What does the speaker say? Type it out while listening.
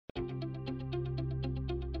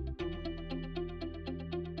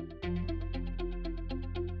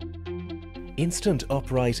Instant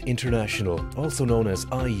Upright International, also known as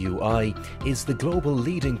IUI, is the global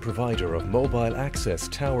leading provider of mobile access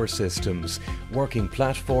tower systems, working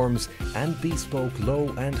platforms and bespoke low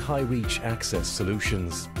and high reach access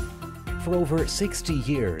solutions. For over 60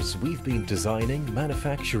 years, we've been designing,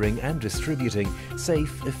 manufacturing and distributing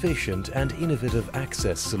safe, efficient and innovative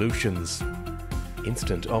access solutions.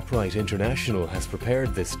 Instant Upright International has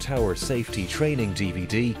prepared this tower safety training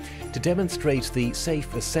DVD to demonstrate the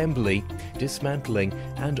safe assembly, dismantling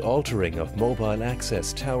and altering of mobile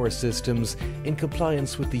access tower systems in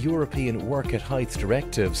compliance with the European Work at Heights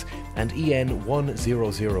directives and EN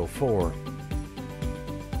 1004.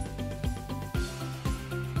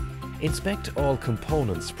 Inspect all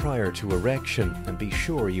components prior to erection and be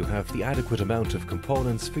sure you have the adequate amount of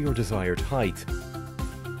components for your desired height.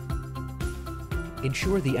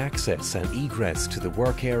 Ensure the access and egress to the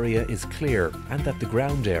work area is clear and that the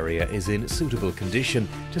ground area is in suitable condition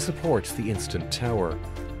to support the instant tower.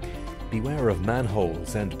 Beware of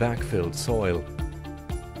manholes and backfilled soil.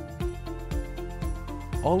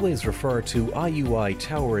 Always refer to IUI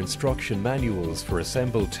tower instruction manuals for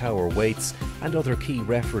assembled tower weights and other key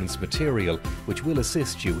reference material which will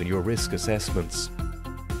assist you in your risk assessments.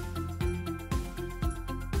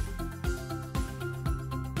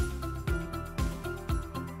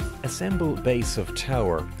 Assemble base of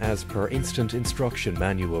tower as per instant instruction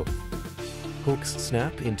manual. Hooks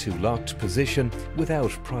snap into locked position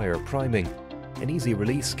without prior priming. An easy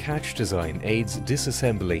release catch design aids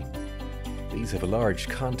disassembly. These have a large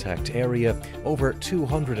contact area over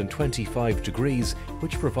 225 degrees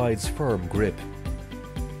which provides firm grip.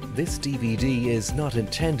 This DVD is not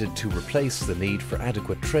intended to replace the need for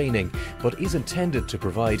adequate training, but is intended to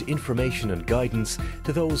provide information and guidance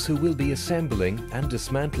to those who will be assembling and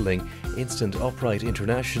dismantling Instant Upright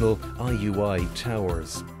International IUI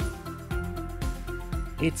towers.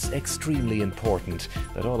 It's extremely important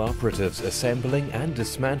that all operatives assembling and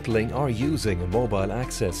dismantling or using a mobile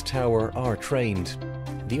access tower are trained.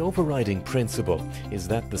 The overriding principle is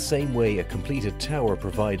that the same way a completed tower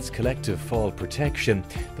provides collective fall protection,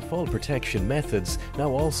 the fall protection methods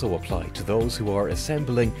now also apply to those who are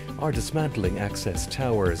assembling or dismantling access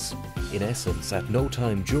towers. In essence, at no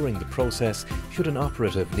time during the process should an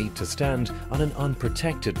operative need to stand on an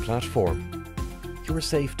unprotected platform. Your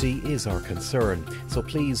safety is our concern, so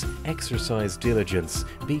please exercise diligence,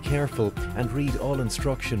 be careful and read all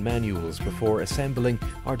instruction manuals before assembling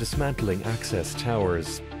or dismantling access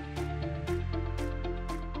towers.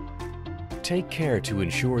 Take care to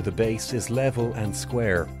ensure the base is level and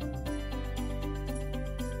square.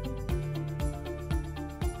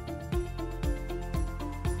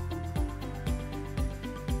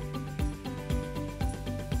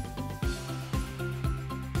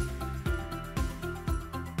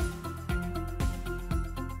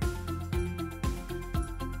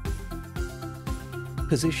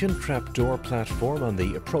 Position trapdoor platform on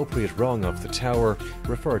the appropriate rung of the tower,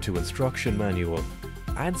 refer to instruction manual.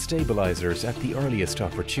 Add stabilizers at the earliest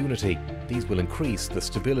opportunity. These will increase the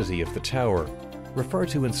stability of the tower. Refer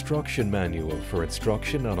to instruction manual for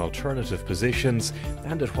instruction on alternative positions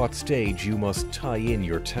and at what stage you must tie in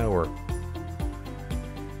your tower.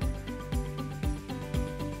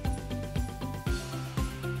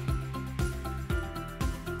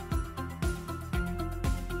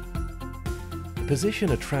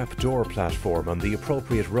 Position a trapdoor platform on the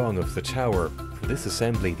appropriate rung of the tower. For this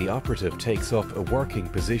assembly, the operative takes up a working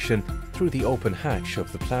position through the open hatch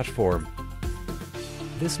of the platform.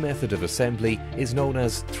 This method of assembly is known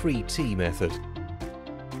as 3T method.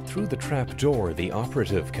 Through the trapdoor, the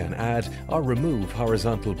operative can add or remove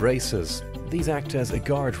horizontal braces. These act as a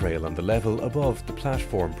guardrail on the level above the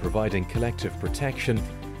platform, providing collective protection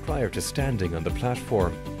prior to standing on the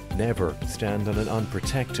platform. Never stand on an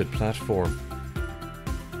unprotected platform.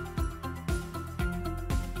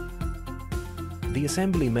 The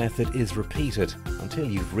assembly method is repeated until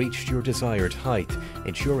you've reached your desired height,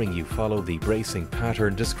 ensuring you follow the bracing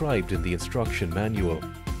pattern described in the instruction manual.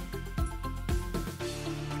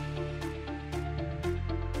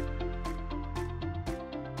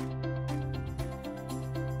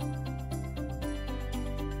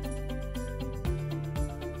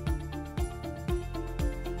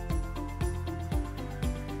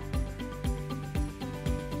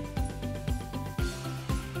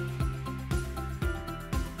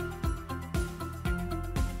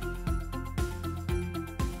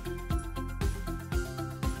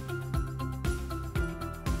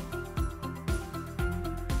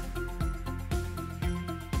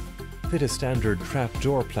 Fit a standard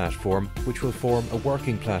trapdoor platform which will form a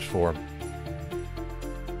working platform.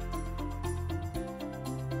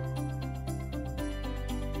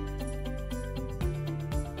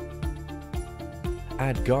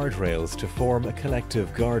 Add guardrails to form a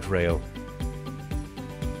collective guardrail.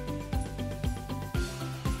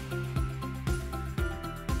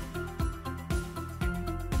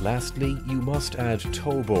 Lastly, you must add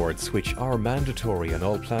tow boards, which are mandatory on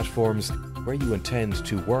all platforms where you intend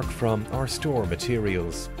to work from or store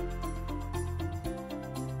materials.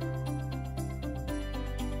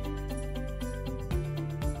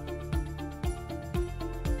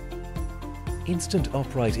 Instant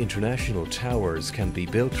Upright International towers can be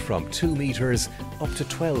built from 2 metres up to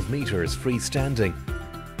 12 metres freestanding.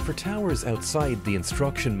 For towers outside the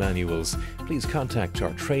instruction manuals, please contact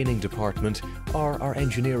our training department or our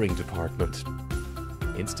engineering department.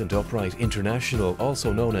 Instant Upright International,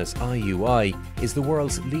 also known as IUI, is the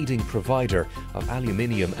world's leading provider of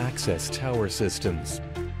aluminium access tower systems.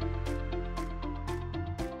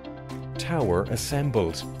 Tower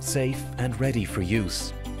assembled, safe and ready for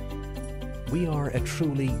use. We are a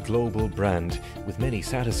truly global brand with many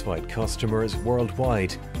satisfied customers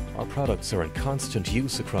worldwide. Our products are in constant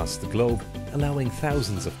use across the globe, allowing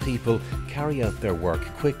thousands of people carry out their work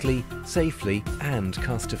quickly, safely and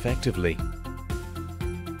cost-effectively.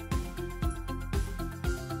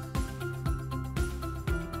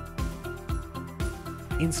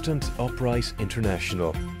 Instant Upright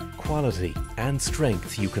International. Quality and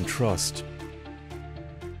strength you can trust.